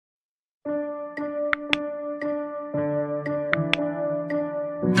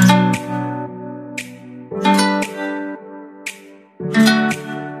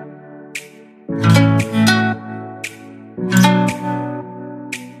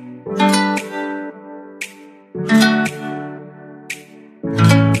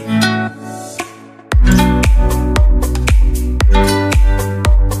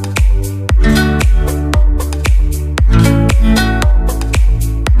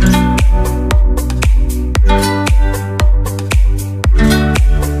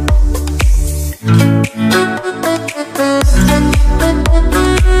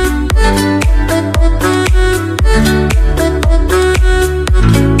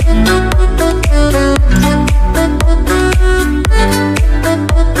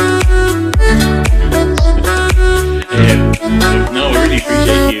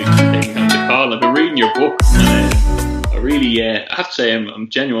I'm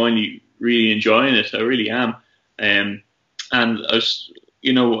genuinely really enjoying it. I really am. And I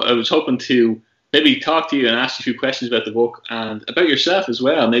was hoping to maybe talk to you and ask you a few questions about the book and about yourself as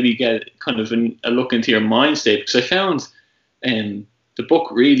well. Maybe get kind of a look into your mind state, because I found the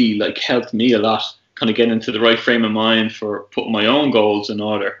book really helped me a lot, kind of get into the right frame of mind for putting my own goals in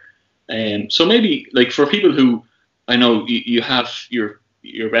order. So maybe for people who, I know you have your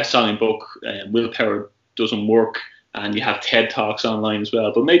best-selling book, Willpower Doesn't Work, and you have TED Talks online as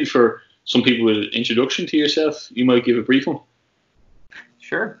well. But maybe for some people with an introduction to yourself, you might give a brief one.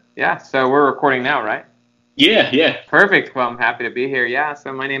 Sure. Yeah. So we're recording now, right? Yeah. Perfect. Well, I'm happy to be here. Yeah.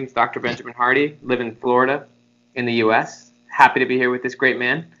 So my name is Dr. Benjamin Hardy. Live in Florida, in the U.S. Happy to be here with this great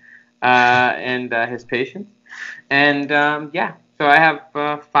man and his patient. And so I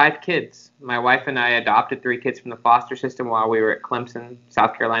have 5 kids. My wife and I adopted 3 kids from the foster system while we were at Clemson,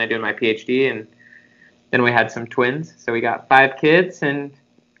 South Carolina, doing my PhD, and then we had some twins, so we got 5 kids, and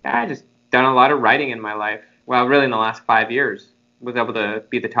I just done a lot of writing in my life. Well, really in the last 5 years. Was able to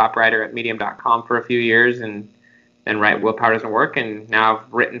be the top writer at Medium.com for a few years, and then write Willpower Doesn't Work, and now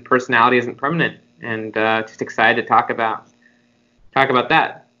I've written Personality Isn't Permanent, and just excited to talk about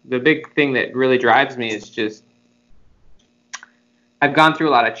that. The big thing that really drives me is just I've gone through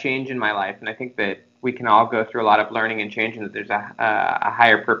a lot of change in my life, and I think that we can all go through a lot of learning and change, and that there's a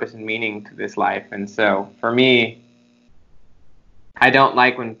higher purpose and meaning to this life. And so for me, I don't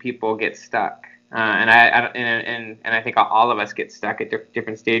like when people get stuck, and I think all of us get stuck at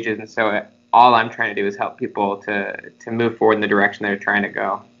different stages. And so all I'm trying to do is help people to move forward in the direction they're trying to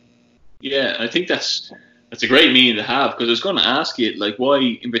go. Yeah, I think that's a great meaning to have, because I was going to ask you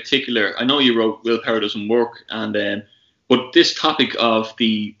why in particular. I know you wrote Willpower Doesn't Work, and but this topic of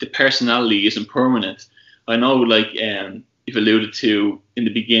the personality isn't permanent. I know, you've alluded to in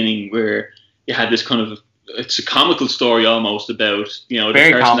the beginning, where you had this kind of, it's a comical story almost about, the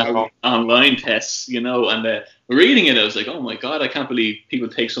personality online tests, and reading it, I was like, oh my God, I can't believe people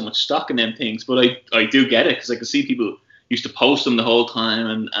take so much stock in them things. But I do get it, because I could see people used to post them the whole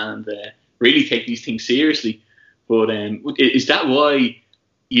time and really take these things seriously. But is that why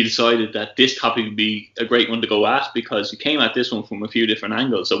you decided that this topic would be a great one to go at, because you came at this one from a few different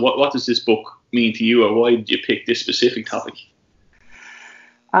angles? So what does this book mean to you, or why did you pick this specific topic?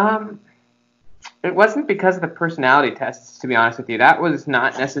 It wasn't because of the personality tests, to be honest with you. That was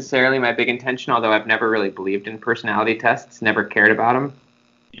not necessarily my big intention, although I've never really believed in personality tests, never cared about them.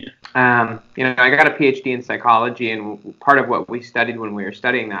 Yeah. I got a PhD in psychology, and part of what we studied when we were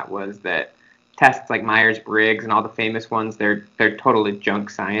studying that was that tests like Myers-Briggs and all the famous ones, they're totally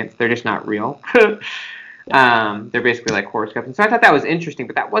junk science. They're just not real. They're basically like horoscopes. And so I thought that was interesting,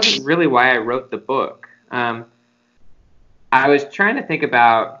 but that wasn't really why I wrote the book. I was trying to think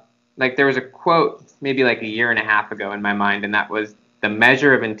about, there was a quote maybe a year and a half ago in my mind, and that was, "The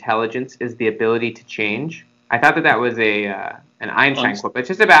measure of intelligence is the ability to change." I thought that was an Einstein quote, but it's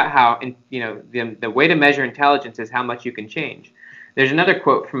just about how, the way to measure intelligence is how much you can change. There's another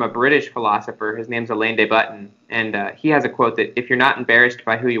quote from a British philosopher. His name's Alain de Botton, and he has a quote that, "If you're not embarrassed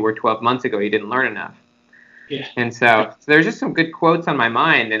by who you were 12 months ago, you didn't learn enough." Yeah. And so there's just some good quotes on my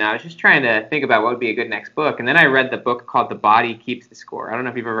mind, and I was just trying to think about what would be a good next book. And then I read the book called The Body Keeps the Score. I don't know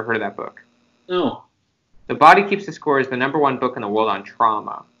if you've ever heard of that book. No. The Body Keeps the Score is the #1 book in the world on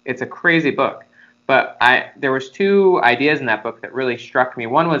trauma. It's a crazy book. But there was 2 ideas in that book that really struck me.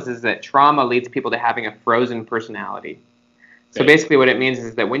 One was that trauma leads people to having a frozen personality. So basically what it means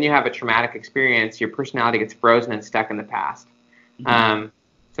is that when you have a traumatic experience, your personality gets frozen and stuck in the past. Mm-hmm.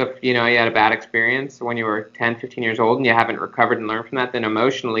 So if you had a bad experience when you were 10, 15 years old and you haven't recovered and learned from that, then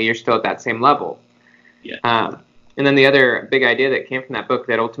emotionally you're still at that same level. Yeah. And then the other big idea that came from that book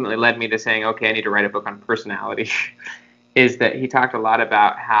that ultimately led me to saying, okay, I need to write a book on personality, is that he talked a lot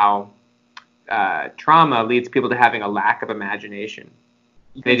about how trauma leads people to having a lack of imagination.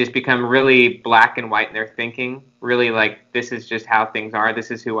 They just become really black and white in their thinking, really this is just how things are,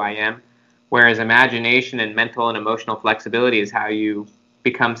 this is who I am. Whereas imagination and mental and emotional flexibility is how you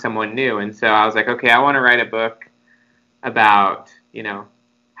become someone new. And so I was like, okay, I want to write a book about,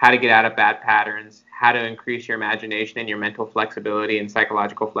 how to get out of bad patterns, how to increase your imagination and your mental flexibility and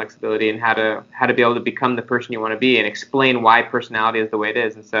psychological flexibility, and how to be able to become the person you want to be, and explain why personality is the way it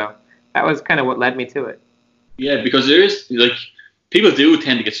is. And so that was kind of what led me to it. Yeah, because there is, like, people do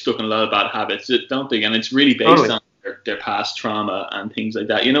tend to get stuck in a lot of bad habits, don't they? And it's really based on their past trauma and things like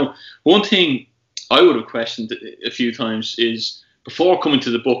that. One thing I would have questioned a few times is, before coming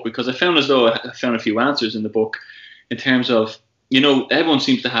to the book, because I found as though I found a few answers in the book in terms of, everyone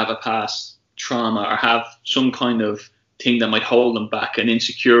seems to have a past trauma or have some kind of thing that might hold them back, an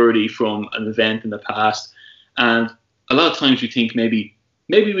insecurity from an event in the past. And a lot of times we think maybe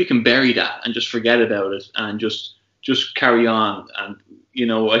we can bury that and just forget about it and just carry on. And,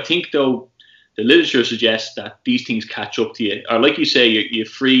 I think, though, the literature suggests that these things catch up to you. Or like you say, you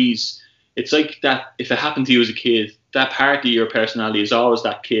freeze. It's like that if it happened to you as a kid, that part of your personality is always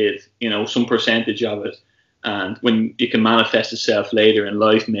that kid, some percentage of it. And when it can manifest itself later in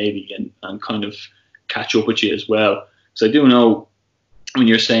life, maybe, and kind of catch up with you as well. So I do know when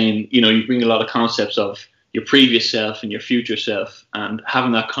you're saying, you bring a lot of concepts of your previous self and your future self, and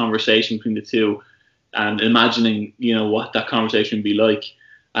having that conversation between the two and imagining, what that conversation would be like.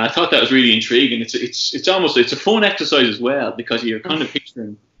 And I thought that was really intriguing. It's almost a fun exercise as well, because you're kind of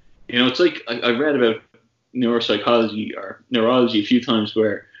picturing, it's like I read about neuropsychology or neurology a few times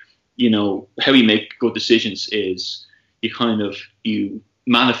where, how you make good decisions is you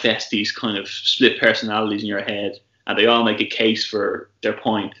manifest these kind of split personalities in your head, and they all make a case for their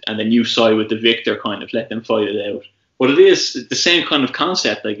point, and then you side with the victor, kind of let them fight it out. But it is the same kind of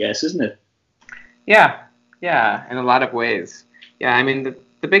concept, I guess, isn't it? Yeah, in a lot of ways. Yeah, I mean,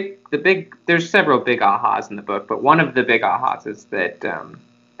 the big, there's several big ahas in the book, but one of the big ahas is that,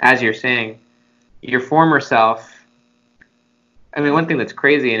 as you're saying, your former self, I mean, one thing that's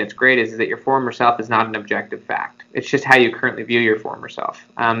crazy and it's great is that your former self is not an objective fact. It's just how you currently view your former self.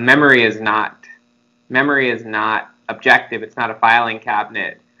 Memory is not objective. It's not a filing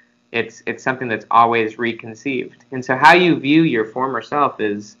cabinet. It's something that's always reconceived. And so how you view your former self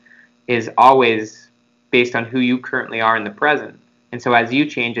is always based on who you currently are in the present. And so as you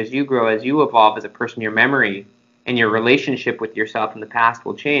change, as you grow, as you evolve as a person, your memory and your relationship with yourself in the past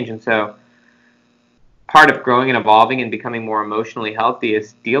will change. And so part of growing and evolving and becoming more emotionally healthy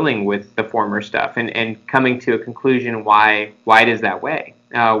is dealing with the former stuff and coming to a conclusion why it is that way,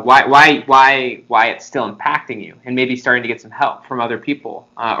 why it's still impacting you, and maybe starting to get some help from other people,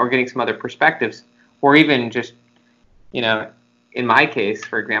 or getting some other perspectives, or even just, in my case,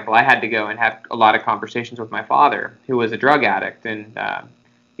 for example, I had to go and have a lot of conversations with my father, who was a drug addict, and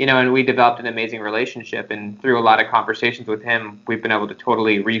and we developed an amazing relationship, and through a lot of conversations with him, we've been able to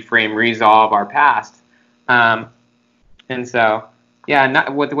totally reframe, resolve our past. And so,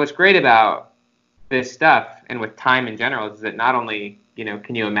 what's great about this stuff and with time in general is that not only,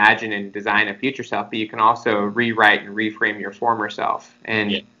 can you imagine and design a future self, but you can also rewrite and reframe your former self,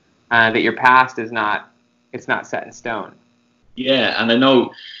 and that your past it's not set in stone. Yeah, and I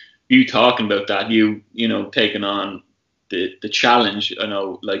know you talking about that, you taking on the challenge,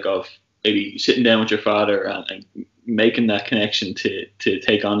 like of maybe sitting down with your father and making that connection to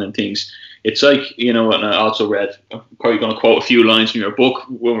take on them things. It's like, and I also read, I'm probably going to quote a few lines from your book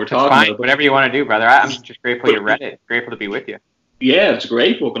when we're talking about it. Whatever you want to do, brother. I'm just grateful you read it. Grateful to be with you. Yeah, it's a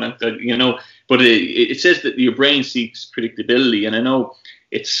great book, and but it says that your brain seeks predictability, and I know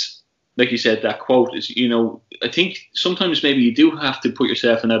it's, like you said, that quote is, I think sometimes maybe you do have to put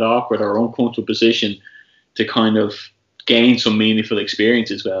yourself in that awkward or uncomfortable position to kind of gain some meaningful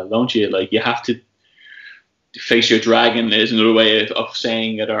experience as well, don't you? Like, you have to face your dragon is another way of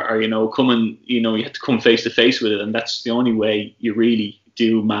saying it, or you have to come face to face with it, and that's the only way you really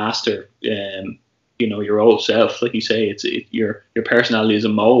do master your old self. Like you say, your personality is a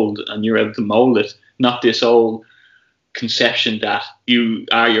mold, and you're able to mold it, not this old conception that you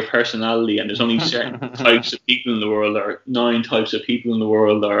are your personality and there's only certain types of people in the world, or 9 types of people in the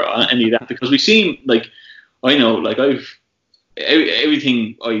world, or any of that. Because we seem like, I know, like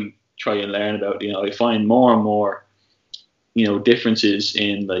everything I try and learn about, I find more and more, differences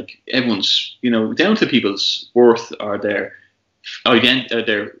in, like, everyone's, down to people's worth, or their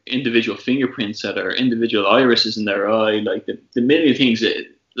individual fingerprints, or their individual irises in their eye, like the million things that,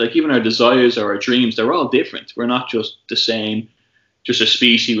 like, even our desires or our dreams, they're all different. We're not just the same, just a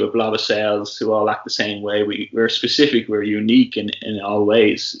species with a blob of cells who all act the same way. We're specific, we're unique in all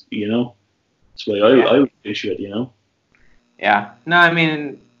ways, That's why I would issue it, Yeah. No, I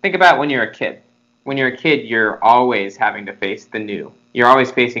mean, think about when you're a kid. When you're a kid, you're always having to face the new. You're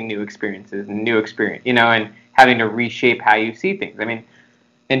always facing new experiences and new experience, and having to reshape how you see things. I mean,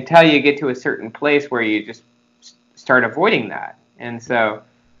 until you get to a certain place where you just start avoiding that. And so,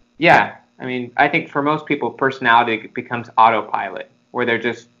 yeah, I mean, I think for most people, personality becomes autopilot, where they're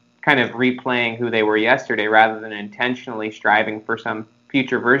just kind of replaying who they were yesterday rather than intentionally striving for some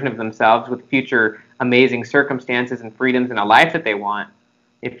future version of themselves with future amazing circumstances and freedoms and a life that they want.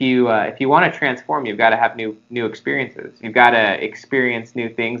 If you want to transform, you've got to have new experiences. You've got to experience new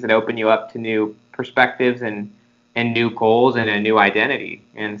things that open you up to new perspectives and new goals and a new identity.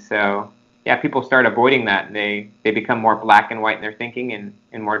 And so, yeah, people start avoiding that, and they become more black and white in their thinking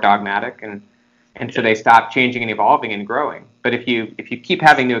and more dogmatic, and so they stop changing and evolving and growing. But if you keep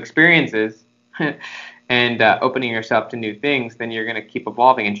having new experiences and opening yourself to new things, then you're going to keep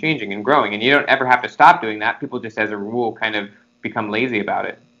evolving and changing and growing, and you don't ever have to stop doing that. People just, as a rule, kind of become lazy about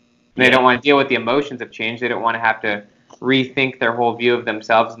it. They don't want to deal with the emotions of change. They don't want to have to rethink their whole view of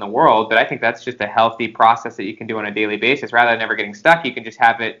themselves in the world. But I think that's just a healthy process that you can do on a daily basis. Rather than ever getting stuck, you can just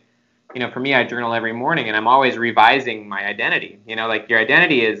have it. For me, I journal every morning, and I'm always revising my identity. Like your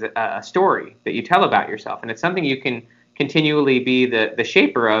identity is a story that you tell about yourself, and it's something you can continually be the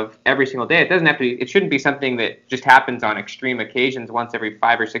shaper of every single day. It doesn't have to be, it shouldn't be something that just happens on extreme occasions once every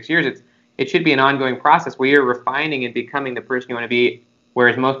 5 or 6 years. It should be an ongoing process where you're refining and becoming the person you want to be,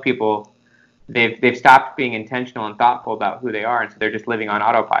 whereas most people, they've stopped being intentional and thoughtful about who they are, and so they're just living on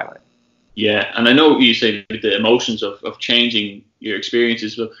autopilot. Yeah, and I know you say the emotions of changing your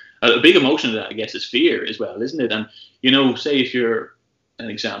experiences, but a big emotion of that, I guess, is fear as well, isn't it? And, say if you're, an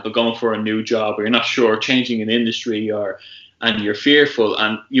example, going for a new job, or you're not sure, changing an industry, and you're fearful,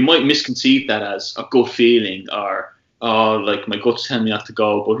 and you might misconceive that as a good feeling, or, oh, like my gut's telling me not to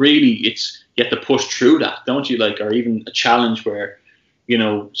go, but really it's, you have to push through that, don't you? Like, or even a challenge where,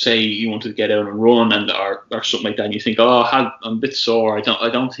 say you wanted to get out and run, and or something like that, and you think, oh, I'm a bit sore, I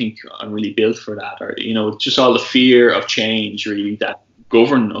don't think I'm really built for that, or just all the fear of change really that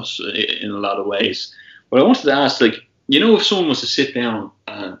govern us in a lot of ways. But I wanted to ask, like, if someone was to sit down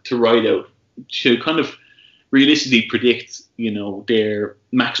to write out, to kind of realistically predict, their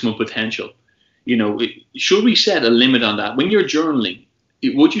maximum potential, should we set a limit on that? When you're journaling,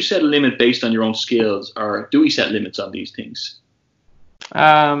 would you set a limit based on your own skills, or do we set limits on these things?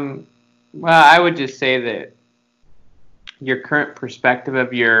 Well, I would just say that your current perspective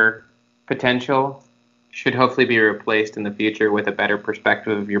of your potential should hopefully be replaced in the future with a better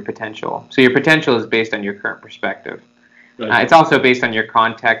perspective of your potential. So your potential is based on your current perspective. Right. It's also based on your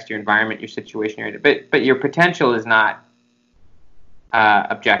context, your environment, your situation. But your potential is not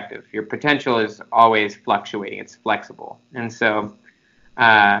objective. Your potential is always fluctuating. It's flexible. And so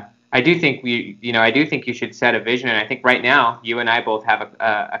I do think you should set a vision. And I think right now you and I both have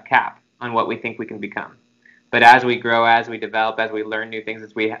a cap on what we think we can become. But as we grow, as we develop, as we learn new things,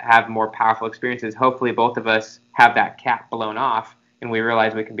 as we have more powerful experiences, hopefully both of us have that cap blown off, and we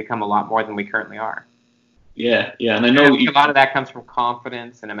realize we can become a lot more than we currently are. Yeah, and I know a lot of that comes from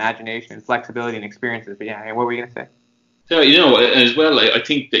confidence and imagination and flexibility and experiences. But yeah, what were you going to say? So, as well, I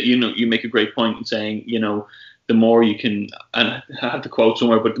think that, you make a great point in saying, the more you can, and I have to quote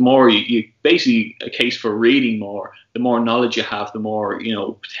somewhere, but the more you basically a case for reading more, the more knowledge you have, the more,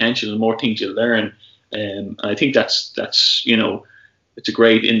 potential, the more things you learn. And I think that's it's a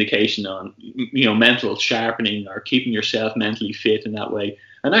great indication on mental sharpening or keeping yourself mentally fit in that way.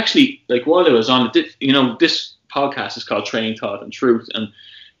 And actually, like while I was on it, this podcast is called Train, Thought and Truth, and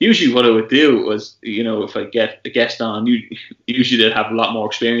usually what I would do was, if I get a guest on, usually they'd have a lot more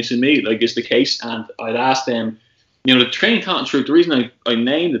experience than me, like is the case, and I'd ask them, the Train, Thought and Truth. The reason I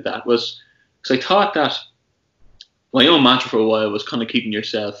named it that was because I thought that my own mantra for a while was kind of keeping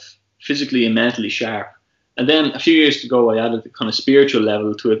yourself physically and mentally sharp. And then a few years ago, I added the kind of spiritual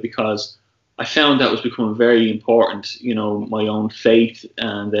level to it because I found that was becoming very important, my own faith.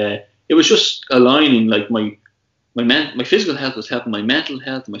 And it was just aligning, like my physical health was helping my mental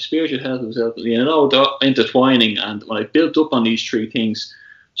health, and my spiritual health was helping, intertwining. And when I built up on these three things,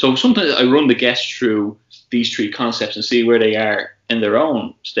 so sometimes I run the guests through these three concepts and see where they are in their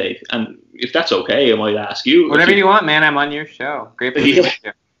own state. And if that's okay, I might ask you. Whatever you want, man. I'm on your show. Great to meet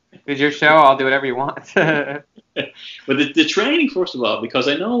you. It's your show. I'll do whatever you want. But the training, first of all, because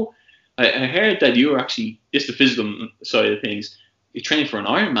I know I heard that you are actually, just the physical side of things, you're training for an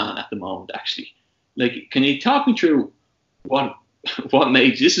Ironman at the moment, actually. Like, can you talk me through what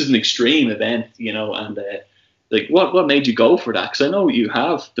made you, this is an extreme event, and like what made you go for that? Because I know you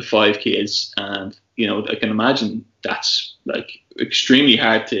have the 5 kids, and I can imagine that's like extremely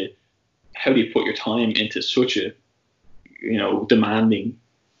hard to. How do you put your time into such a demanding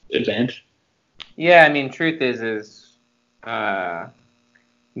event? Yeah, I mean, truth is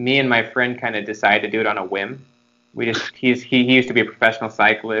me and my friend kind of decided to do it on a whim. he used to be a professional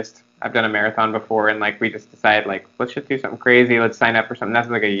cyclist. I've done a marathon before, and like we just decided like let's just do something crazy. Let's sign up for something. That's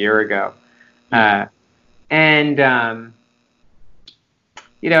like a year ago, and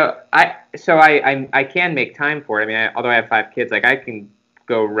you know, I can make time for it. I mean, although I have 5 kids, like I can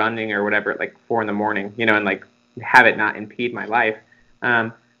go running or whatever at like 4 a.m, you know, and like have it not impede my life.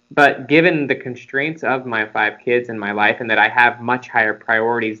 But given the constraints of my 5 kids in my life, and that I have much higher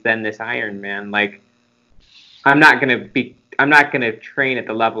priorities than this Ironman, like I'm not gonna train at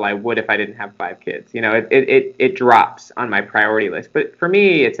the level I would if I didn't have 5 kids. You know, it drops on my priority list. But for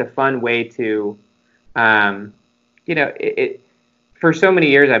me, it's a fun way to, you know, for so many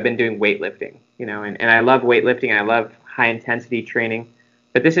years I've been doing weightlifting, you know, and I love weightlifting and I love high intensity training.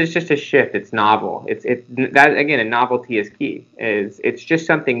 But this is just a shift. It's novel. That again, a novelty is key. It's just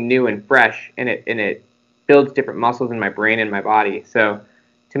something new and fresh, and it builds different muscles in my brain and my body. So,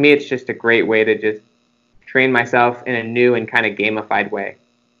 to me, it's just a great way to just train myself in a new and kind of gamified way.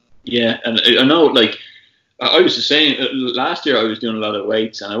 Yeah, and I know, like I was just saying, last year I was doing a lot of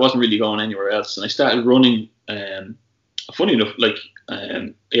weights, and I wasn't really going anywhere else. And I started running. Funny enough, like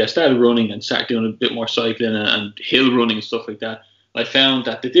I started running and started doing a bit more cycling and hill running and stuff like that. I found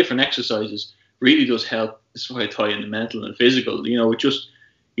that the different exercises really does help. This is why I tie in the mental and physical. You know, it just,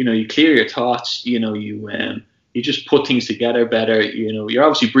 you know, you clear your thoughts. You know, you just put things together better. You know, you're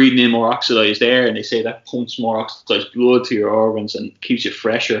obviously breathing in more oxidized air, and they say that pumps more oxidized blood to your organs and keeps you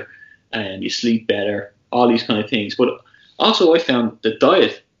fresher, and you sleep better. All these kind of things. But also, I found the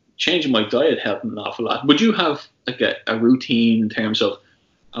diet, changing my diet, helped an awful lot. Would you have like a routine in terms of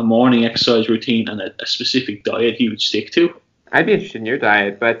a morning exercise routine and a specific diet you would stick to? I'd be interested in your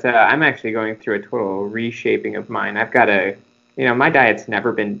diet, but I'm actually going through a total reshaping of mine. I've got you know, my diet's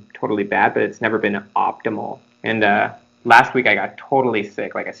never been totally bad, but it's never been optimal. And last week I got totally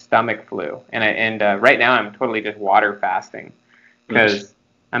sick, like a stomach flu. And right now I'm totally just water fasting because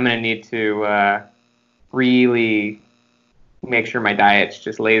I'm going to need to really make sure my diet's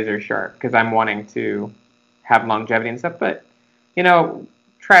just laser sharp because I'm wanting to have longevity and stuff. But, you know,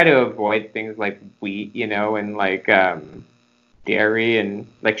 try to avoid things like wheat, you know, and like dairy and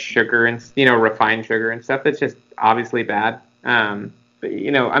like sugar and, you know, refined sugar and stuff. That's just obviously bad. But,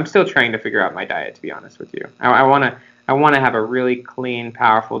 you know, I'm still trying to figure out my diet, to be honest with you. I want to have a really clean,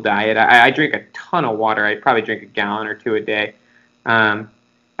 powerful diet. I drink a ton of water. I probably drink a gallon or 2 a day.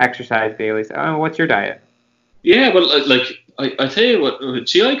 Exercise daily. So, what's your diet? Yeah, well, like I tell you what.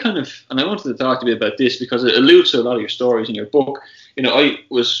 See, I kind of, and I wanted to talk to you about this because it alludes to a lot of your stories in your book. You know, I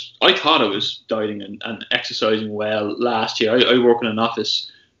thought I was dieting and exercising well last year. I work in an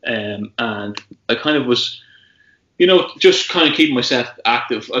office, and I kind of was, you know, just kind of keeping myself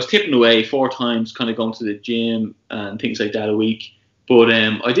active. I was tipping away 4 times, kind of going to the gym and things like that a week. But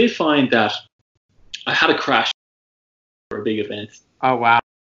I did find that I had a crash for a big event. Oh, wow.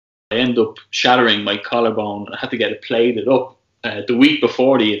 I ended up shattering my collarbone and I had to get it plated up the week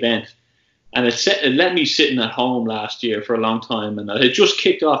before the event. And it let me sitting at home last year for a long time. And I had just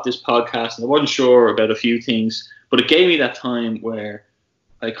kicked off this podcast and I wasn't sure about a few things. But it gave me that time where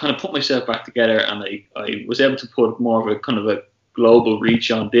I kind of put myself back together and I was able to put more of a kind of a global reach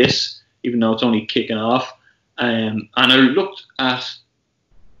on this, even though it's only kicking off. And I looked at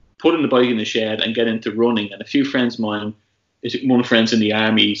putting the bike in the shed and getting into running. And a few friends of mine, one friend's in the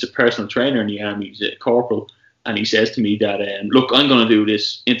army, he's a personal trainer in the army, he's a corporal. And he says to me that, look, I'm going to do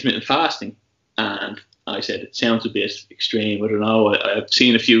this intermittent fasting. And I said, it sounds a bit extreme. I don't know. I've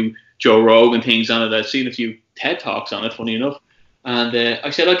seen a few Joe Rogan things on it. I've seen a few TED Talks on it, funny enough. And I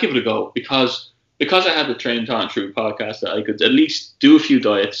said, I'll give it a go because I had the Train Talk True podcast that I could at least do a few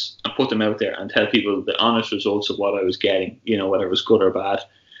diets and put them out there and tell people the honest results of what I was getting, you know, whether it was good or bad.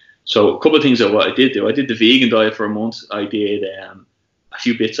 So a couple of things of what I did do. I did the vegan diet for a month. I did a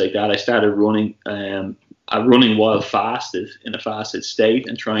few bits like that. I started running. Running while fasted in a fasted state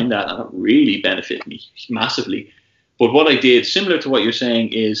and trying that, and it really benefited me massively. But what I did, similar to what you're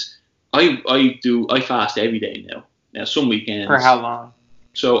saying, is I fast every day now. Now some weekends. For how long?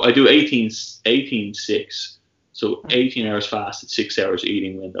 So I do 18-6. So 18 hours fasted, 6 hours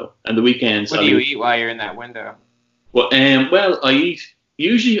eating window, and the weekends. What do you eat while you're in that window? Well, I eat.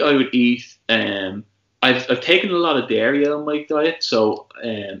 Usually, I would eat. I've taken a lot of dairy out of my diet, so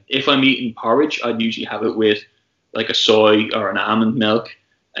if I'm eating porridge, I'd usually have it with like a soy or an almond milk,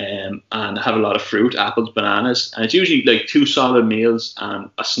 and have a lot of fruit, apples, bananas, and it's usually like 2 solid meals and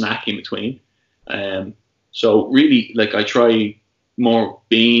a snack in between. So really, like I try more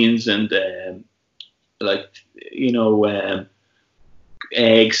beans and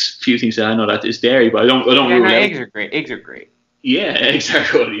eggs, a few things that I know that is dairy, but I don't rule it out. Eggs are great. Eggs are great. Yeah,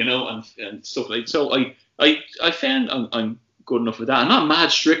 exactly. And stuff like so. I found I'm good enough with that. I'm not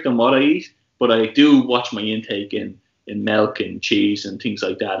mad strict on what I eat, but I do watch my intake in milk and cheese and things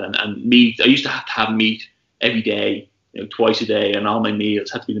like that, and meat. I used to have meat every day, twice a day, and all my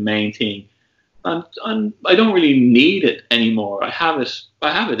meals had to be the main thing. And I don't really need it anymore. I have it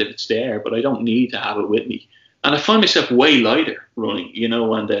if it's there, but I don't need to have it with me. And I find myself way lighter running, and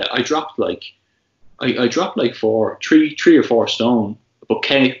I dropped like three or 4 stone, but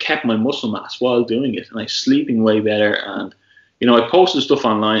kept my muscle mass while doing it, and I'm sleeping way better. And I posted stuff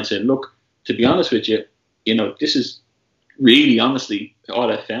online saying, look, to be honest with you, this is really honestly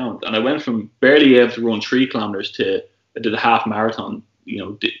all I found. And I went from barely able to run 3 kilometers to I did a half marathon,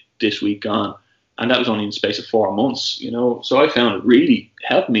 this week gone, and that was only in the space of 4 months. So I found it really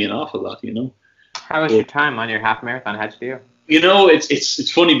helped me an awful lot. How was your time on your half marathon? How'd you do?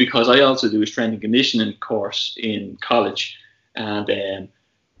 It's funny because I also do a strength and conditioning course in college, and I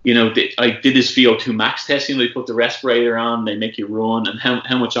did this VO2 max testing. They put the respirator on, they make you run, and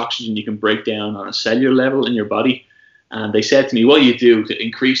how much oxygen you can break down on a cellular level in your body. And they said to me, what you do to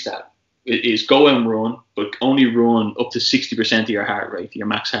increase that is go and run, but only run up to 60% of your heart rate, your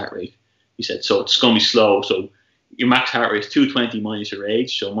max heart rate. He said, so it's going to be slow. So your max heart rate is 220 minus your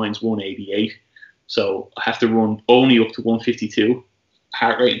age, so mine's 188. So I have to run only up to 152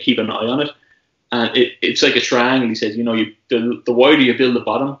 heart rate and keep an eye on it. And it's like a triangle. He says, the wider you build the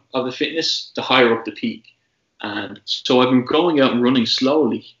bottom of the fitness, the higher up the peak. And so I've been going out and running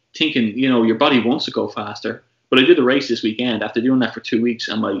slowly, thinking, your body wants to go faster. But I did a race this weekend after doing that for 2 weeks,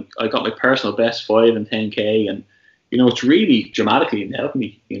 and I got my personal best 5 and 10K, and it's really dramatically helped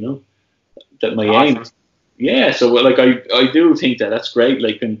me. That my awesome. aim. Yeah, so like I do think that's great.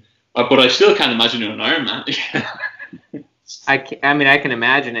 Like, but I still can't imagine doing an Ironman. I can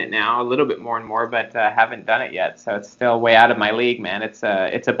imagine it now a little bit more and more, but haven't done it yet. So it's still way out of my league, man. It's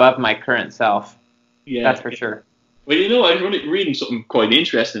above my current self. Yeah, that's for sure. Well, I was reading something quite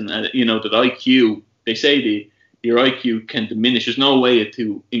interesting. That IQ, they say your IQ can diminish. There's no way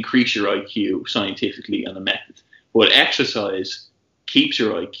to increase your IQ scientifically on a method, but exercise keeps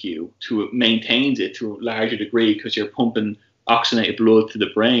your IQ maintains it to a larger degree because you're pumping oxygenated blood to the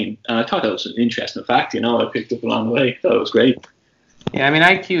brain. And I thought that was an interesting fact, I picked up along the way. I thought it was great. Yeah,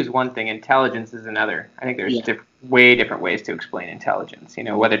 IQ is one thing, intelligence is another. I think there's way different ways to explain intelligence,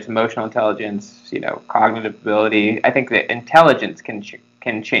 whether it's emotional intelligence, cognitive ability. I think that intelligence can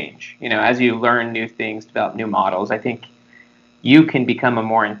change, as you learn new things, develop new models. I think you can become a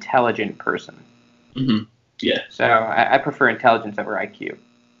more intelligent person. Mm-hmm. Yeah. So I prefer intelligence over IQ.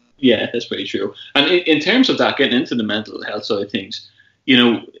 Yeah, that's very true. And in terms of that, getting into the mental health side of things,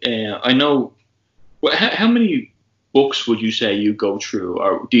 I know, how many books would you say you go through,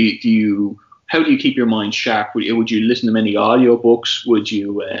 or how do you keep your mind sharp? Would you listen to many audio books? Would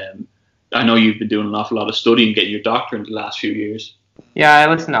you? I know you've been doing an awful lot of studying, getting your doctorate in the last few years. Yeah,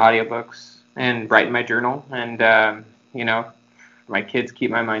 I listen to audiobooks and write in my journal, and my kids keep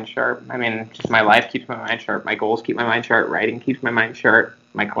my mind sharp. Just my life keeps my mind sharp. My goals keep my mind sharp. Writing keeps my mind sharp.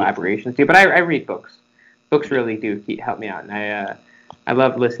 My collaborations do. But I read books. Books really do help me out. And I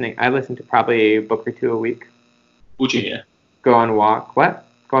love listening. I listen to probably a book or two a week. Would you? Yeah. Go on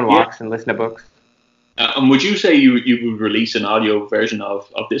walks and listen to books. And would you say you would release an audio version of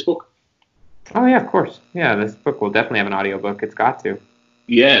this book? Oh, yeah, of course. Yeah, this book will definitely have an audio book. It's got to.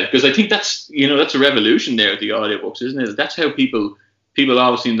 Yeah, because I think that's a revolution there with the audiobooks, isn't it? That's how people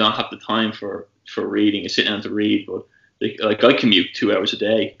obviously don't have the time for reading and sitting down to read, but like I commute 2 hours a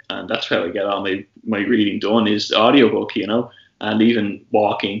day, and that's how I get all my reading done is the audiobook, and even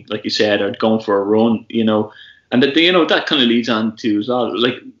walking, like you said, or going for a run, and that kind of leads on to as well.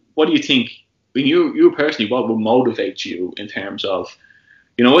 Like, what do you think? When you personally, what would motivate you in terms of,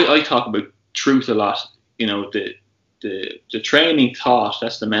 I talk about truth a lot. The training thought,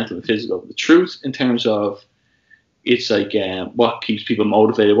 that's the mental and physical. The truth in terms of, it's like what keeps people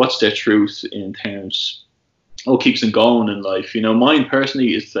motivated. What's their truth in terms? What keeps them going in life? Mine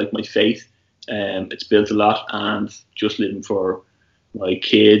personally is like my faith. It's built a lot, and just living for my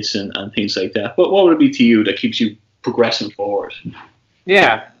kids and things like that. But what would it be to you that keeps you progressing forward?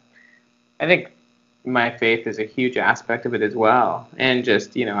 Yeah, I think my faith is a huge aspect of it as well. And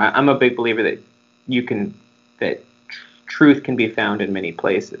just, I'm a big believer that truth can be found in many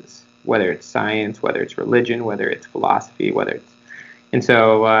places, whether it's science, whether it's religion, whether it's philosophy, and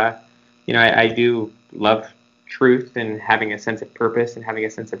so, I do love truth and having a sense of purpose and having a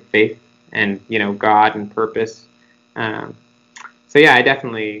sense of faith and, God and purpose. So yeah, I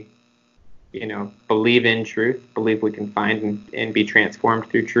definitely, believe in truth, believe we can find and be transformed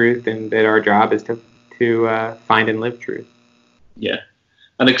through truth, and that our job is to find and live truth. Yeah.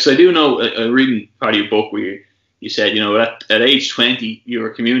 And because I do know, reading part of your book where you said, at age 20, you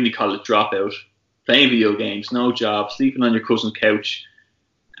were a community college dropout, playing video games, no job, sleeping on your cousin's couch.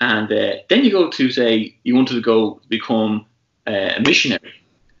 And then you go to say you wanted to go become a missionary.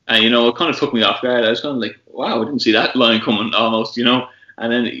 And, it kind of took me off guard. I was kind of like, wow, I didn't see that line coming almost, And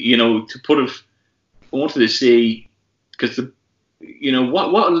then, I wanted to see, because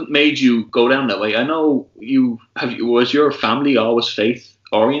what made you go down that way? I know was your family always faith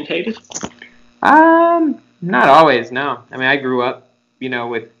orientated? Not always, no. I mean, I grew up,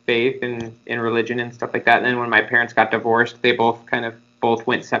 with faith and in religion and stuff like that. And then when my parents got divorced, they both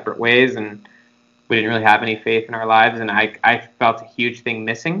went separate ways, and we didn't really have any faith in our lives. And I felt a huge thing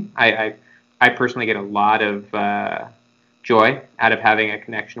missing. I personally get a lot of joy out of having a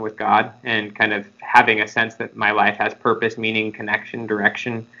connection with God and kind of having a sense that my life has purpose, meaning, connection,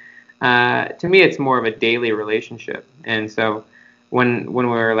 direction. To me, it's more of a daily relationship. And so when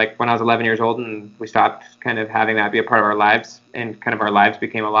I was 11 years old and we stopped kind of having that be a part of our lives, and kind of our lives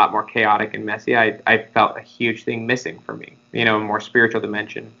became a lot more chaotic and messy, I felt a huge thing missing for me, a more spiritual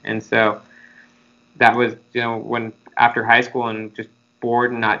dimension. And so that was, when after high school and just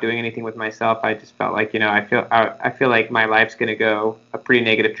bored and not doing anything with myself, I just felt like, I feel like my life's going to go a pretty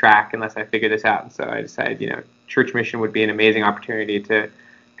negative track unless I figure this out. And so I decided, church mission would be an amazing opportunity to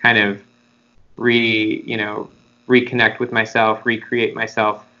kind of reconnect with myself, recreate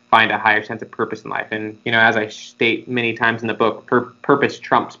myself, find a higher sense of purpose in life. And, as I state many times in the book, purpose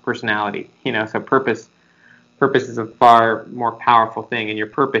trumps personality, so purpose is a far more powerful thing, and your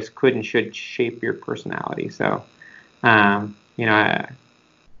purpose could and should shape your personality. So, I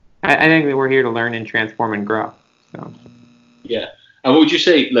think that we're here to learn and transform and grow. So. Yeah. And what would you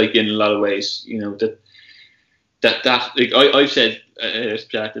say, like, in a lot of ways, that like I've said,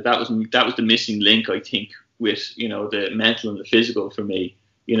 that was the missing link, I think, with, the mental and the physical for me.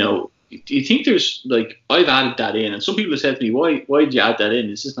 Do you think there's, like, I've added that in, and some people have said to me, why did you add that in?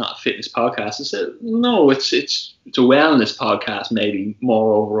 This is not a fitness podcast. I said, no, it's a wellness podcast, maybe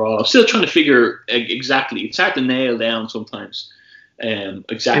more overall. I'm still trying to figure exactly. It's hard to nail down sometimes.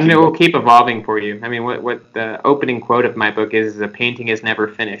 Exactly. And it will keep evolving for you. I mean, what the opening quote of my book is a painting is never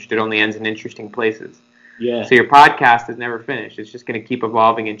finished. It only ends in interesting places. Yeah. So your podcast is never finished. It's just going to keep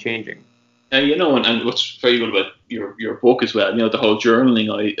evolving and changing. And and what's very good about your book as well, the whole journaling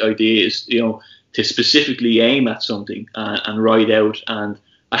idea is, to specifically aim at something and write out. And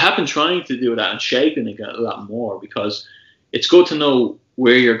I have been trying to do that and shaping it a lot more, because it's good to know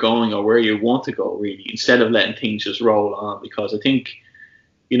where you're going or where you want to go, really, instead of letting things just roll on. Because I think,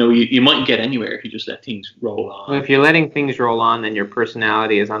 you mightn't get anywhere if you just let things roll on. Well, if you're letting things roll on, then your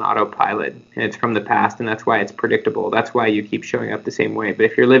personality is on autopilot, and it's from the past, and that's why it's predictable. That's why you keep showing up the same way. But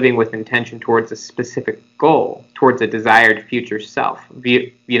if you're living with intention towards a specific goal, towards a desired future self,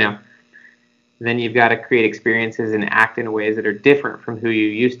 then you've got to create experiences and act in ways that are different from who you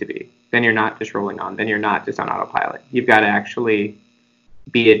used to be. Then you're not just rolling on. Then you're not just on autopilot. You've got to actually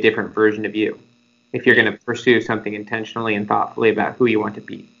be a different version of you if you're going to pursue something intentionally and thoughtfully about who you want to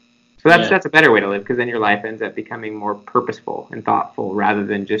be. So that's a better way to live, because then your life ends up becoming more purposeful and thoughtful, rather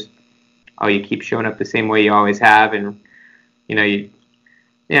than just, you keep showing up the same way you always have. And, so I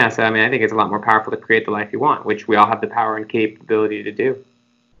mean, I think it's a lot more powerful to create the life you want, which we all have the power and capability to do.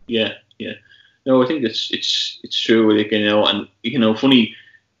 Yeah. No, I think it's true, like, and, funny,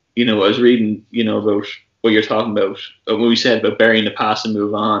 I was reading, about what you're talking about, what we said about burying the past and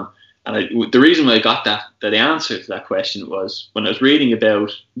move on. And the reason why I got that answer to that question was when I was reading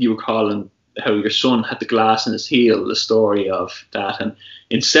about, you were calling how your son had the glass in his heel, the story of that. And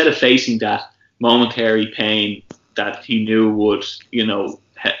instead of facing that momentary pain that he knew would,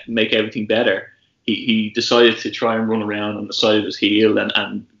 make everything better, he decided to try and run around on the side of his heel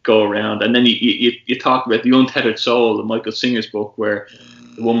and go around. And then you talk about The Untethered Soul, the Michael Singer's book, where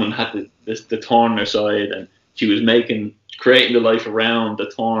the woman had the thorn on her side, and she was creating the life around the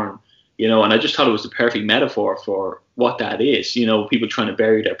thorn. And I just thought it was the perfect metaphor for what that is. People trying to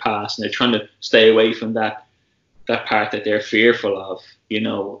bury their past, and they're trying to stay away from that part that they're fearful of.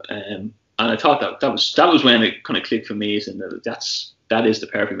 And I thought that was when it kind of clicked for me, and that is the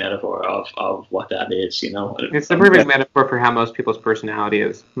perfect metaphor of what that is. It's the perfect metaphor for how most people's personality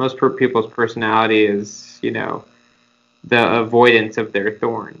is. Most people's personality is, the avoidance of their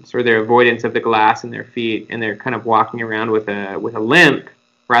thorns, or their avoidance of the glass in their feet, and they're kind of walking around with a limp,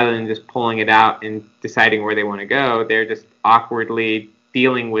 rather than just pulling it out and deciding where they want to go. They're just awkwardly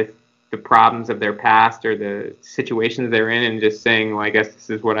dealing with the problems of their past or the situations they're in, and just saying, well, I guess this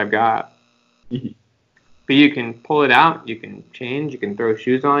is what I've got. Mm-hmm. But you can pull it out, you can change, you can throw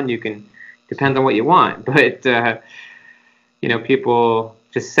shoes on, depends on what you want. But people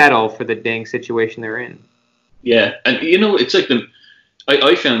just settle for the dang situation they're in. Yeah, and it's like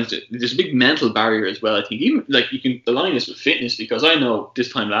I found there's a big mental barrier as well. I think even like you can align this with fitness, because I know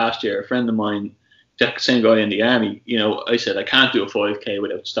this time last year a friend of mine, that same guy in the army, I said I can't do a 5K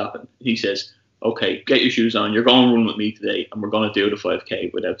without stopping. He says, okay, get your shoes on, you're going to run with me today, and we're going to do the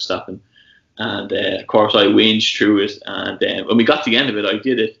 5K without stopping. And of course I whinged through it, and when we got to the end of it, I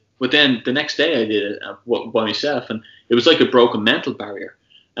did it. But then the next day I did it by myself, and it was like a broken mental barrier.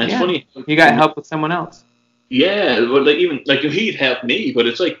 And it's funny, you got help with someone else. Yeah, well, even he'd helped me, but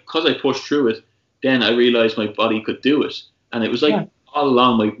it's like because I pushed through it, then I realized my body could do it, and it was like all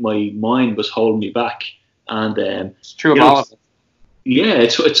along my mind was holding me back. And it's true of all of us. Yeah,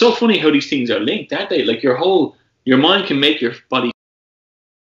 it's so funny how these things are linked, aren't they? Like your mind can make your body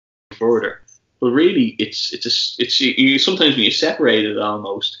further, but really it's you, sometimes when you separate it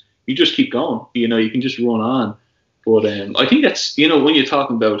almost, you just keep going. You can just run on. But I think that's when you're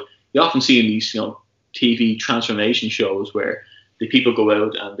talking about, you often see in these TV transformation shows where the people go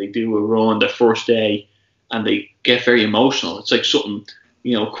out and they do a run their first day and they get very emotional. It's like something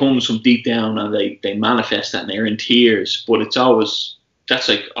comes from deep down, and they manifest that and they're in tears. But that's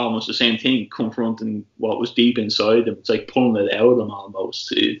like almost the same thing, confronting what was deep inside them. It's like pulling it out of them almost.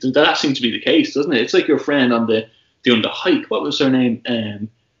 That seems to be the case, doesn't it? It's like your friend doing the hike. What was her name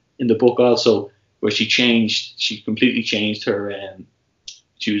in the book also, where she completely changed her.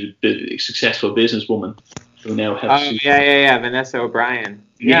 She was a successful businesswoman who now helps. Oh, yeah, Vanessa O'Brien.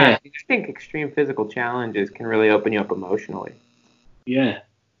 Yeah, I think extreme physical challenges can really open you up emotionally. Yeah,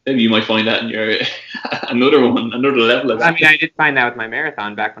 maybe you might find that in your another level of that. I mean, I did find that with my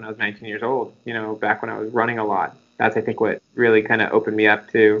marathon back when I was 19 years old. Back when I was running a lot. That's, I think, what really kind of opened me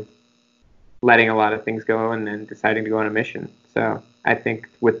up to letting a lot of things go and then deciding to go on a mission. So I think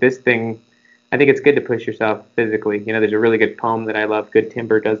with this thing, I think it's good to push yourself physically. There's a really good poem that I love. Good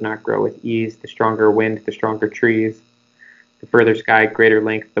timber does not grow with ease. The stronger wind, the stronger trees. The further sky, greater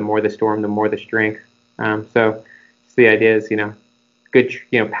length. The more the storm, the more the strength. So the idea is,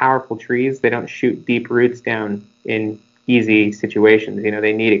 good, powerful trees, they don't shoot deep roots down in easy situations.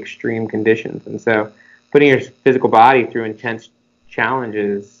 They need extreme conditions. And so putting your physical body through intense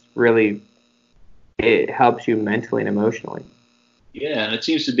challenges really, it helps you mentally and emotionally. Yeah, and it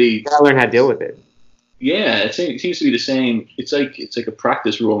seems to be. You gotta learn how to deal with it. Yeah, it seems to be the same. It's like a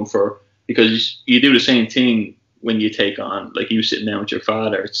practice run because you do the same thing when you take on, like you sitting down with your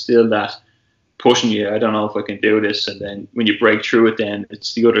father. It's still that pushing you. I don't know if I can do this, and then when you break through it, then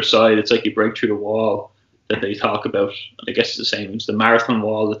it's the other side. It's like you break through the wall that they talk about. I guess it's the same. It's the marathon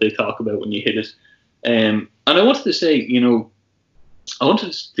wall that they talk about when you hit it. And I wanted to say, I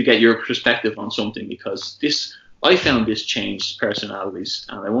wanted to get your perspective on something, because I found this changed personalities,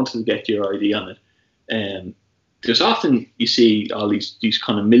 and I wanted to get your idea on it. There's often, you see all these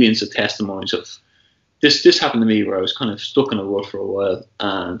kind of millions of testimonies of this happened to me, where I was kind of stuck in a rut for a while,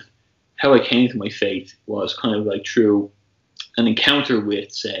 and how I came to my faith was kind of like through an encounter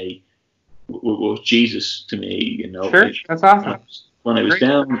with, say, with Jesus to me. Sure, that's awesome. When I was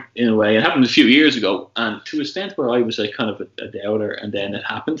down in a way, it happened a few years ago, and to a extent where I was like kind of a doubter, and then it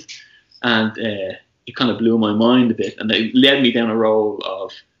happened, and it kind of blew my mind a bit, and it led me down a road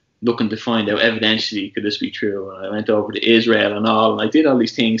of looking to find out evidentially could this be true. And I went over to Israel and all, and I did all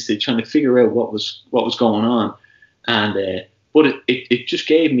these things to try to figure out what was going on. And but it just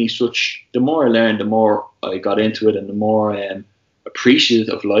gave me such. The more I learned, the more I got into it, and the more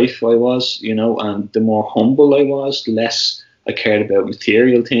appreciative of life I was, and the more humble I was, the less I cared about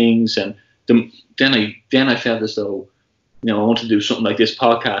material things. And then I felt as though, I want to do something like this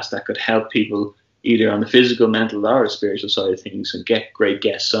podcast that could help people either on the physical, mental, or spiritual side of things, and get great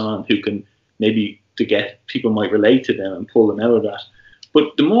guests on who can maybe people might relate to them and pull them out of that.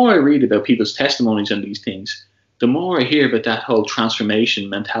 But the more I read about people's testimonies on these things, the more I hear about that whole transformation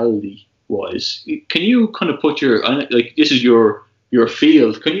mentality wise. Can you kind of put this is your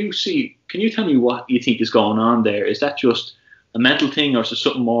field. Can you tell me what you think is going on there? Is that just a mental thing, or is there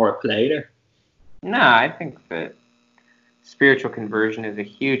something more at play there? No, I think that spiritual conversion is a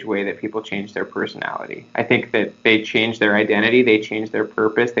huge way that people change their personality. I think that they change their identity, they change their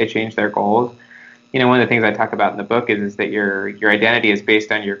purpose, they change their goals. One of the things I talk about in the book is that your identity is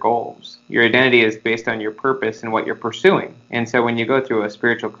based on your goals. Your identity is based on your purpose and what you're pursuing. And so when you go through a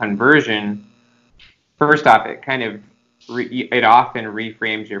spiritual conversion, first off, it kind of it often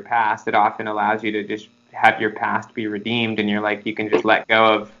reframes your past. It often allows you to just have your past be redeemed, and you can just let go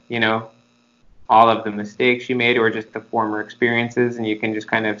of all of the mistakes you made, or just the former experiences, and you can just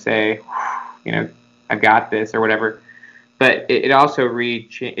kind of say, I've got this, or whatever. But it also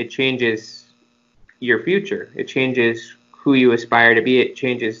it changes your future. It changes who you aspire to be. It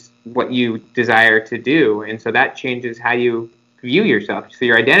changes what you desire to do, and so that changes how you view yourself. So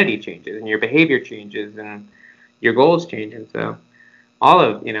your identity changes, and your behavior changes, and your goals change. And so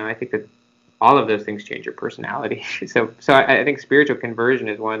I think that all of those things change your personality. So I think spiritual conversion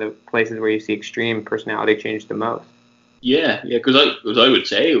is one of the places where you see extreme personality change the most. Yeah, because I would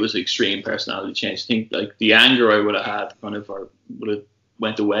say it was extreme personality change. I think like the anger I would have had would have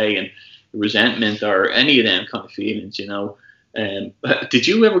went away, and resentment or any of them kind of feelings, Did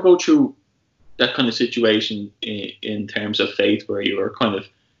you ever go through that kind of situation in terms of faith where you were kind of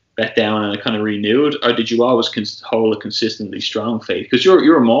let down and kind of renewed, or did you always hold a consistently strong faith? Because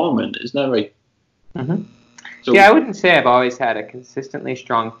you're a Mormon, isn't that right? Mm-hmm. So, yeah, I wouldn't say I've always had a consistently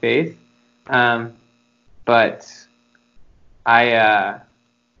strong faith, but I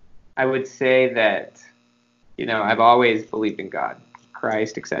would say that I've always believed in God,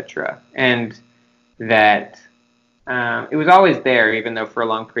 Christ, etc., and that it was always there, even though for a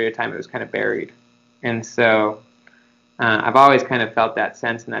long period of time it was kind of buried. And so I've always kind of felt that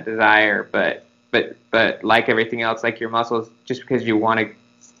sense and that desire, but like everything else, like your muscles, just because you want to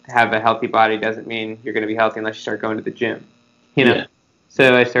have a healthy body doesn't mean you're going to be healthy unless you start going to the gym. Yeah.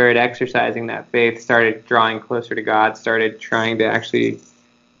 So I started exercising that faith, started drawing closer to God, started trying to actually,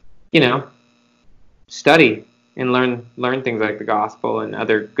 study and learn things like the gospel and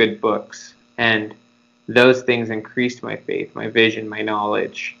other good books. And those things increased my faith, my vision, my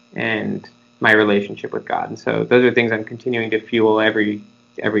knowledge, and my relationship with God. And so those are things I'm continuing to fuel every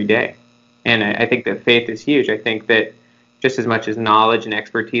day. And I think that faith is huge. I think that just as much as knowledge and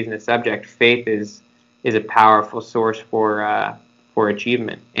expertise in a subject, faith is a powerful source for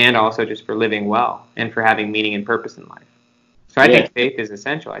achievement, and also just for living well and for having meaning and purpose in life. So I think faith is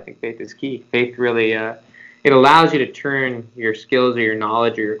essential. I think faith is key. Faith really it allows you to turn your skills or your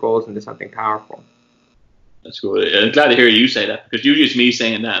knowledge or your goals into something powerful. That's good. I'm glad to hear you say that, because usually it's me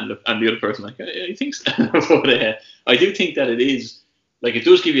saying that and the other person like, I think so. But I do think that it is, like, it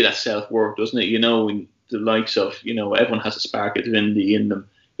does give you that self-worth, doesn't it? In the likes of, everyone has a spark of divinity in them.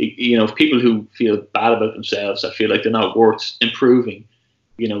 People who feel bad about themselves, I feel like they're not worth improving,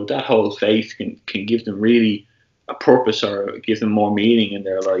 that whole faith can give them really a purpose, or give them more meaning in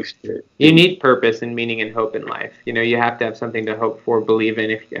their life. You need purpose and meaning and hope in life. You have to have something to hope for, believe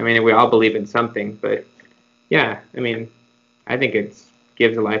in. We all believe in something, but yeah, I think it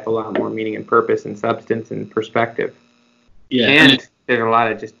gives life a lot more meaning and purpose and substance and perspective. Yeah, and there's a lot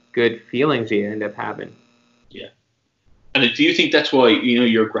of just good feelings you end up having. Yeah. And do you think that's why,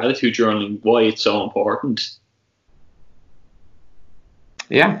 your gratitude journaling, why it's so important?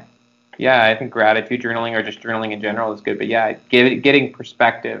 Yeah. Yeah, I think gratitude journaling, or just journaling in general, is good. But yeah, getting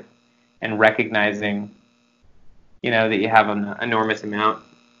perspective and recognizing, that you have an enormous amount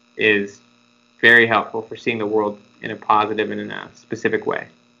is very helpful for seeing the world in a positive and in a specific way.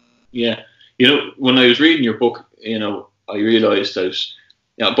 Yeah. When I was reading your book, I realized that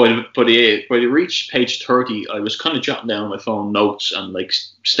by the reach page 30, I was kind of jotting down on my phone notes and like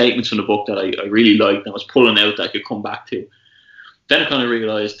statements from the book that I really liked, and I was pulling out that I could come back to. Then I kind of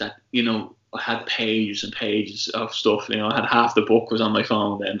realized that, I had pages and pages of stuff. I had half the book was on my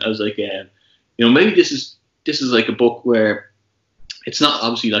phone. Then I was like, maybe this is like a book where it's not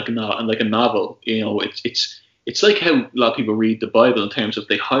obviously like a novel. It's like how a lot of people read the Bible, in terms of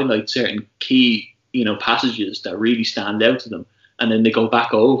they highlight certain key, passages that really stand out to them, and then they go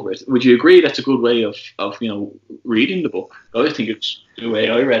back over it. Would you agree that's a good way of reading the book? I think it's the way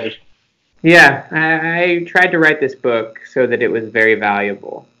I read it. Yeah, I tried to write this book so that it was very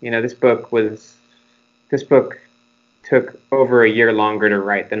valuable. This book took over a year longer to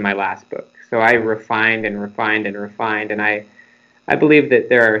write than my last book. So I refined and refined and refined, and I believe that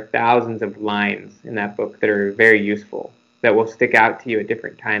there are thousands of lines in that book that are very useful, that will stick out to you at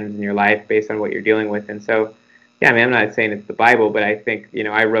different times in your life based on what you're dealing with. And so, yeah, I'm not saying it's the Bible, but I think,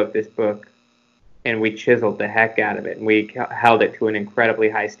 I wrote this book and we chiseled the heck out of it, and we held it to an incredibly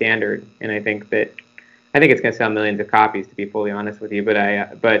high standard. And I think it's going to sell millions of copies, to be fully honest with you.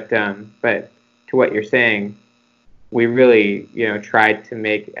 But to what you're saying, we really, tried to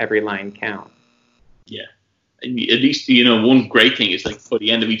make every line count. Yeah. And at least, one great thing is, like, by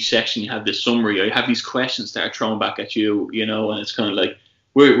the end of each section, you have this summary, or you have these questions that are thrown back at you, and it's kind of like,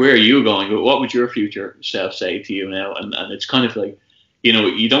 where are you going? What would your future self say to you now? And it's kind of like,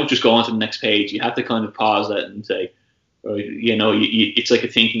 you don't just go on to the next page. You have to kind of pause that and say, it's like a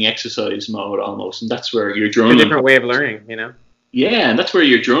thinking exercise mode almost. And that's where your journaling... It's a different way of learning, Yeah, and that's where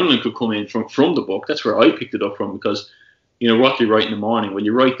your journaling could come in from the book. That's where I picked it up from, because, what you write in the morning, when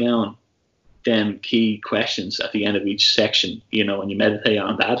you write down them key questions at the end of each section, and you meditate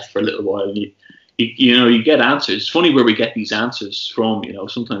on that for a little while, and you you get answers. It's funny where we get these answers from.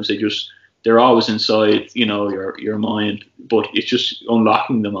 Sometimes they're always inside, your mind, but it's just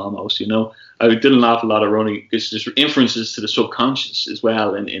unlocking them almost. I did an awful lot of running because there's inferences to the subconscious as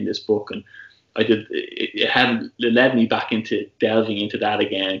well in this book, and it led me back into delving into that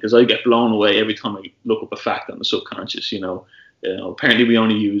again, because I get blown away every time I look up a fact on the subconscious. Apparently we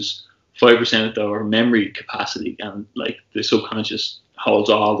only use 5% of our memory capacity, and like the subconscious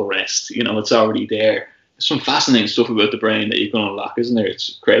holds all the rest. It's already there. There's some fascinating stuff about the brain that you can unlock, isn't there?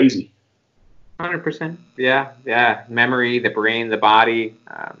 It's crazy. 100%. Yeah. Memory, the brain, the body.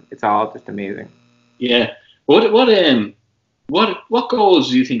 It's all just amazing. Yeah. What goals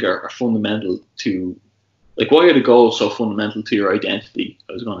do you think are fundamental to, like, why are the goals so fundamental to your identity?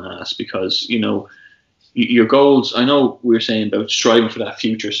 I was going to ask, because, your goals, I know we were saying about striving for that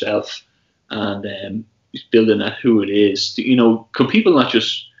future self and building at who it is. Could people not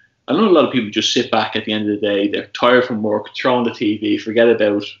just, I know a lot of people just sit back at the end of the day, they're tired from work, throw on the TV, forget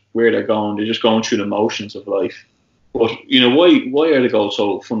about where they're going, they're just going through the motions of life. But, why are the goals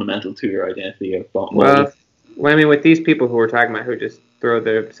so fundamental to your identity? Well, I mean, with these people who we're talking about who just throw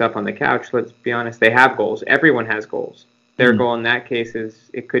their stuff on the couch, let's be honest, they have goals. Everyone has goals. Their goal in that case is,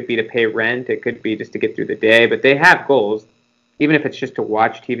 it could be to pay rent, it could be just to get through the day, but they have goals, even if it's just to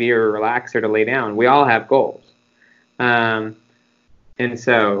watch TV or relax or to lay down. We all have goals. And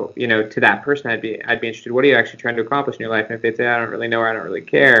so, to that person, I'd be interested, what are you actually trying to accomplish in your life? And if they'd say, I don't really know, or I don't really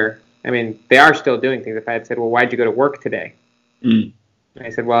care, I mean, they are still doing things. If I had said, well, why'd you go to work today? And I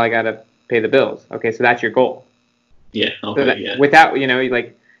said, well, I got to pay the bills. Okay, so that's your goal. Yeah. Okay. So without,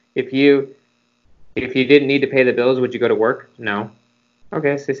 like, if you didn't need to pay the bills, would you go to work? No.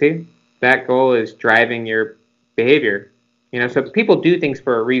 Okay, so see, that goal is driving your behavior. So people do things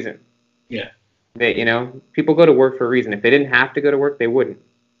for a reason. Yeah. People go to work for a reason. If they didn't have to go to work, they wouldn't.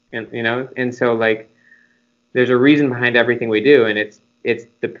 And so, like, there's a reason behind everything we do, and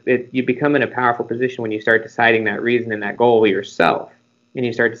you become in a powerful position when you start deciding that reason and that goal yourself, and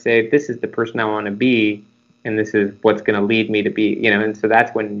you start to say, this is the person I want to be, and this is what's going to lead me to be, and so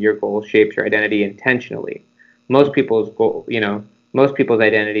that's when your goal shapes your identity intentionally. Most people's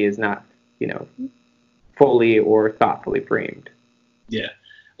identity is not, fully or thoughtfully framed. Yeah.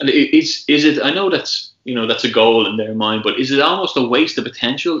 And is it, I know that's a goal in their mind, but is it almost a waste of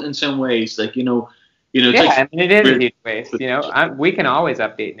potential in some ways? Like, yeah, I mean, it is a huge waste. We can always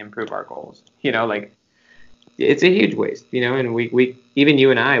update and improve our goals. Like, it's a huge waste. And we even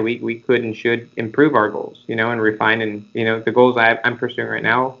you and I, we could and should improve our goals. And refine, and the goals I'm pursuing right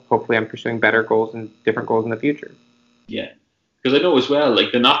now. Hopefully, I'm pursuing better goals and different goals in the future. Yeah, because I know as well,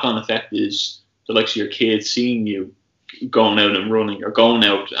 like, the knock-on effect is the likes of your kids seeing you going out and running, or going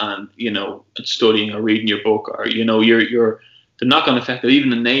out and studying or reading your book, or you're the knock-on effect of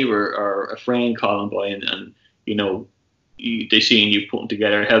even a neighbor or a friend calling by and they seeing you putting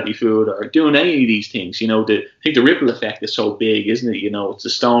together healthy food or doing any of these things. I think the ripple effect is so big, isn't it? It's a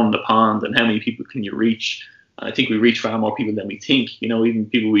stone in the pond, and how many people can you reach? And I think we reach far more people than we think. Even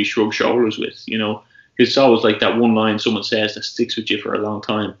people we shrug shoulders with. It's always like that one line someone says that sticks with you for a long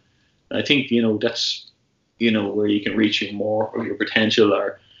time. And I think that's where you can reach more of your potential.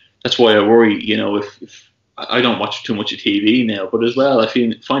 Or that's why I worry. If I don't watch too much of TV now, but as well, I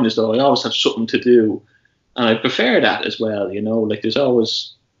find as though I always have something to do, and I prefer that as well. Like, there's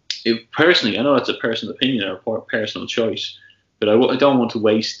always, personally, I know that's a personal opinion or a personal choice, but I don't want to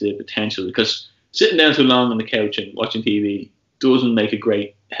waste the potential, because sitting down too long on the couch and watching TV doesn't make a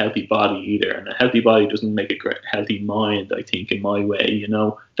great healthy body either, and a healthy body doesn't make a great healthy mind. I think, in my way,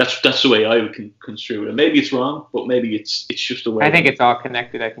 that's the way I would construe it. And maybe it's wrong, but maybe it's just the way. I think it's all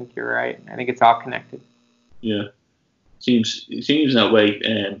connected. I think you're right. I think it's all connected. Yeah, seems that way,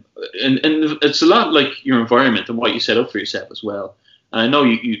 and it's a lot like your environment and what you set up for yourself as well. And I know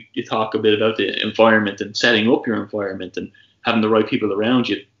you talk a bit about the environment and setting up your environment and having the right people around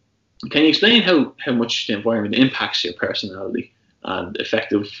you. Can you explain how much the environment impacts your personality and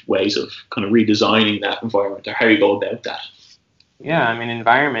effective ways of kind of redesigning that environment, or how you go about that? Yeah, I mean,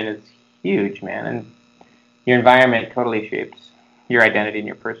 environment is huge, man, and your environment totally shapes your identity and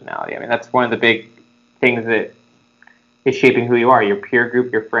your personality. I mean, that's one of the big things that is shaping who you are: your peer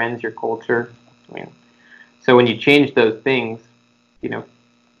group, your friends, your culture. I mean, so when you change those things, you're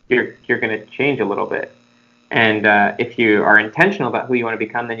going to change a little bit. And if you are intentional about who you want to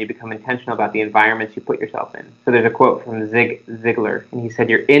become, then you become intentional about the environments you put yourself in. So there's a quote from Zig Ziglar, and he said,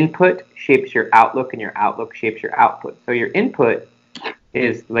 your input shapes your outlook, and your outlook shapes your output. So your input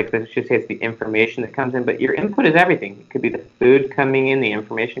is, like, let's just say it's the information that comes in, but your input is everything. It could be the food coming in, the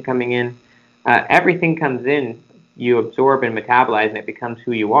information coming in. Everything comes in. you absorb and metabolize, and it becomes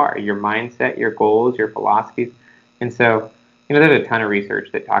who you are, your mindset, your goals, your philosophies. And so, there's a ton of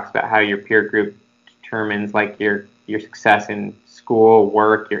research that talks about how your peer group determines like your success in school,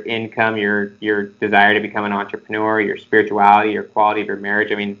 work, your income, your desire to become an entrepreneur, your spirituality, your quality of your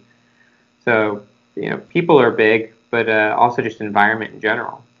marriage. I mean, so, people are big, but also just environment in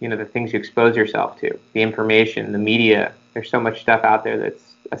general. The things you expose yourself to, the information, the media. There's so much stuff out there that's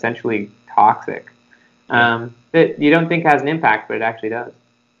essentially toxic that you don't think has an impact, but it actually does.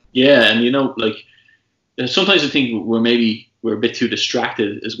 Yeah, and sometimes I think we're a bit too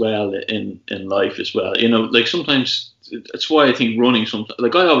distracted as well in life as well. Like sometimes that's why I think running sometimes.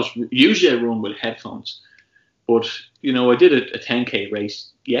 Like usually I run with headphones, but I did a 10K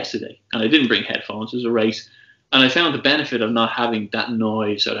race yesterday and I didn't bring headphones. It was a race. And I found the benefit of not having that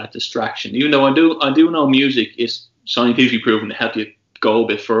noise or that distraction. Even though I do know music is scientifically proven to help you go a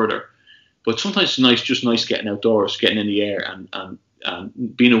bit further. But sometimes it's nice getting outdoors, getting in the air and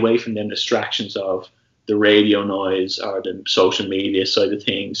being away from them distractions of the radio noise or the social media side of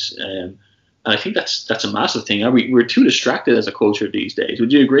things. And I think that's a massive thing. We're too distracted as a culture these days.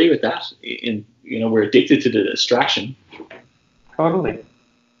 Would you agree with that? We're addicted to the distraction. Totally.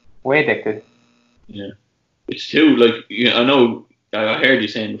 Way addicted. Yeah. It's too, I know, I heard you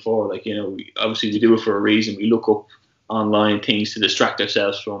saying before, obviously we do it for a reason. We look up online things to distract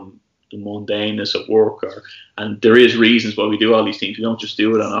ourselves from the mundaneness of work, and there is reasons why we do all these things. We don't just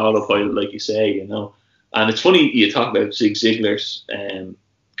do it on autopilot, like you say, And it's funny you talk about Zig Ziglar's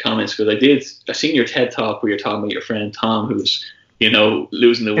comments, because I seen your TED Talk where you're talking about your friend Tom, who's,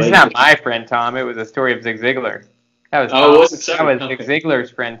 losing the weight. It's not my friend Tom. It was a story of Zig Ziglar. That was Zig Ziglar's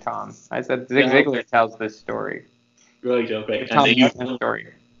friend Tom. I said Zig Ziglar tells this story. Right. Okay. And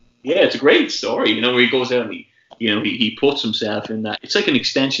story. Yeah, it's a great story. Where he goes out and he puts himself in that. It's like an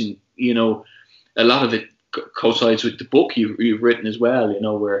extension. A lot of it coincides with the book you've written as well.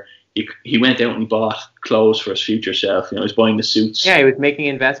 Where he went out and he bought clothes for his future self. He was buying the suits. Yeah, he was making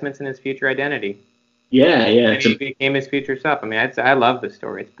investments in his future identity. Yeah. And he became his future self. I mean, I love the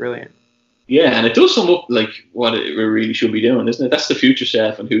story. It's brilliant. Yeah, and it does sum up like what it really should be doing, isn't it? That's the future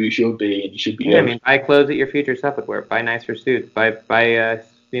self and who you should be, and you should be. Yeah, I mean, buy clothes that your future self would wear. Buy nicer suits. Buy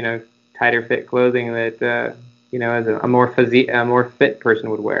tighter fit clothing that as a more fit person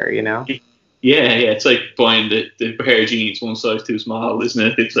would wear. Yeah. It's like buying the pair of jeans one size too small, isn't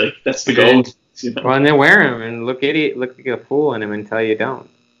it? It's like that's the goal. Well, and then wear them and look like a fool in them until you don't.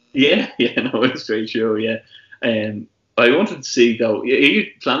 Yeah, no, it's very true. Yeah, I wanted to see though. Are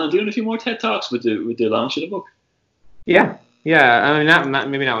you planning on doing a few more TED Talks with the launch of the book? Yeah. I mean,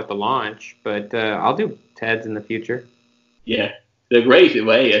 maybe not with the launch, but I'll do TEDs in the future. Yeah, they're great in a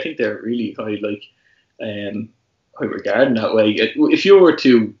way. I think they're really high regard in that way. If you were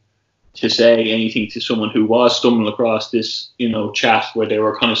to say anything to someone who was stumbling across this, chat where they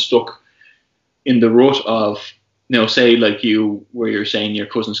were kind of stuck in the rut of, say like where you're saying your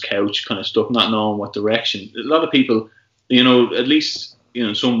cousin's couch, kind of stuck, not knowing what direction. A lot of people. At least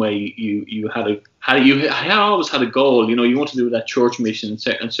in some way you always had a goal. You want to do that church mission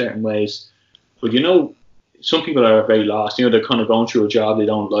in certain ways, but some people are very lost. They're kind of going through a job they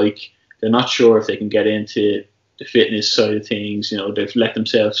don't like. They're not sure if they can get into the fitness side of things. They've let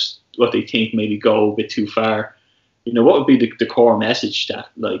themselves what they think maybe go a bit too far. What would be the core message that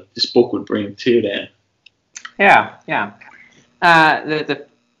this book would bring to them? Yeah. The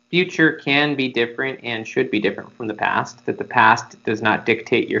future can be different and should be different from the past, that the past does not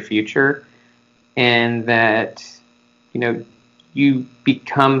dictate your future, and that you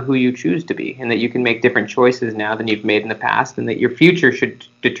become who you choose to be, and that you can make different choices now than you've made in the past, and that your future should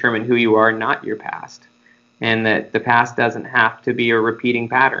determine who you are, not your past, and that the past doesn't have to be a repeating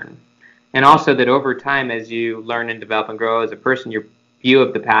pattern. And also that over time, as you learn and develop and grow as a person, your view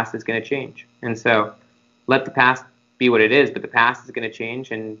of the past is going to change. And so let the past be what it is, but the past is going to change,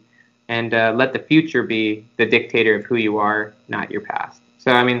 and let the future be the dictator of who you are, not your past.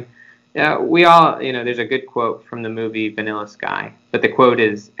 So, I mean, we all, there's a good quote from the movie Vanilla Sky, but the quote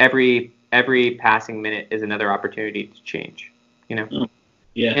is, every passing minute is another opportunity to change,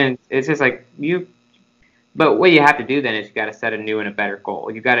 Yeah. And it's just like but what you have to do then is you got to set a new and a better goal.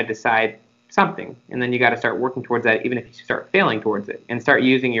 You got to decide something, and then you got to start working towards that, even if you start failing towards it, and start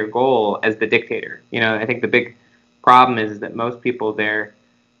using your goal as the dictator. I think the big problem is that most people, their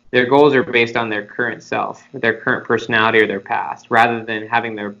goals are based on their current self, their current personality, or their past, rather than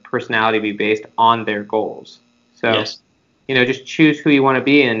having their personality be based on their goals. So, yes. Just choose who you want to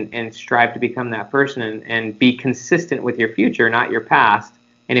be and strive to become that person, and be consistent with your future, not your past.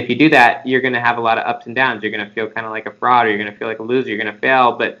 And if you do that, you're going to have a lot of ups and downs. You're going to feel kind of like a fraud, or you're going to feel like a loser. You're going to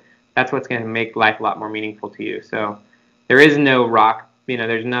fail, but that's what's going to make life a lot more meaningful to you. So there is no rock,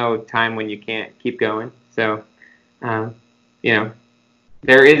 there's no time when you can't keep going. So,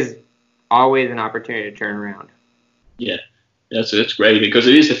 there is always an opportunity to turn around. Yeah, that's great, because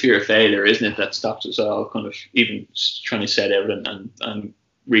it is the fear of failure, isn't it, that stops us all kind of even trying to set out and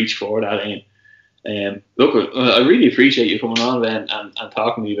reach for that aim. Look, I really appreciate you coming on and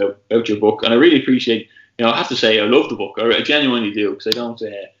talking to me about your book, and I really appreciate, I have to say I love the book. I genuinely do, because I don't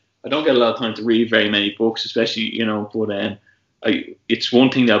get a lot of time to read very many books, especially, but it's one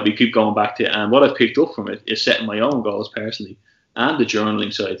thing that we keep going back to, and what I've picked up from it is setting my own goals personally, and the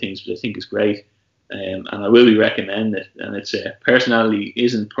journaling side of things, which I think is great, and I will be recommending it. And it's personality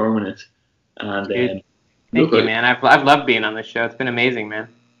isn't permanent, and thank you, man. I've loved being on this show. It's been amazing, man.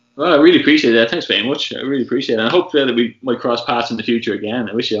 Well, I really appreciate that. Thanks very much. I really appreciate it. And I hope that we might cross paths in the future again.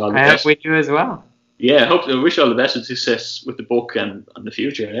 I wish you all the best. I hope we do as well. Yeah, I wish you all the best with success with the book and the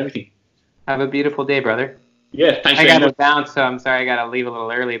future and everything. Have a beautiful day, brother. Yeah, thanks very much. I got to bounce, so I'm sorry I got to leave a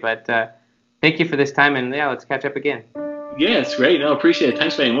little early, but thank you for this time, and yeah, let's catch up again. Yeah, it's great. No, I appreciate it.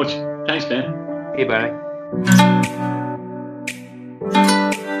 Thanks very much. Thanks, Ben. Hey, buddy.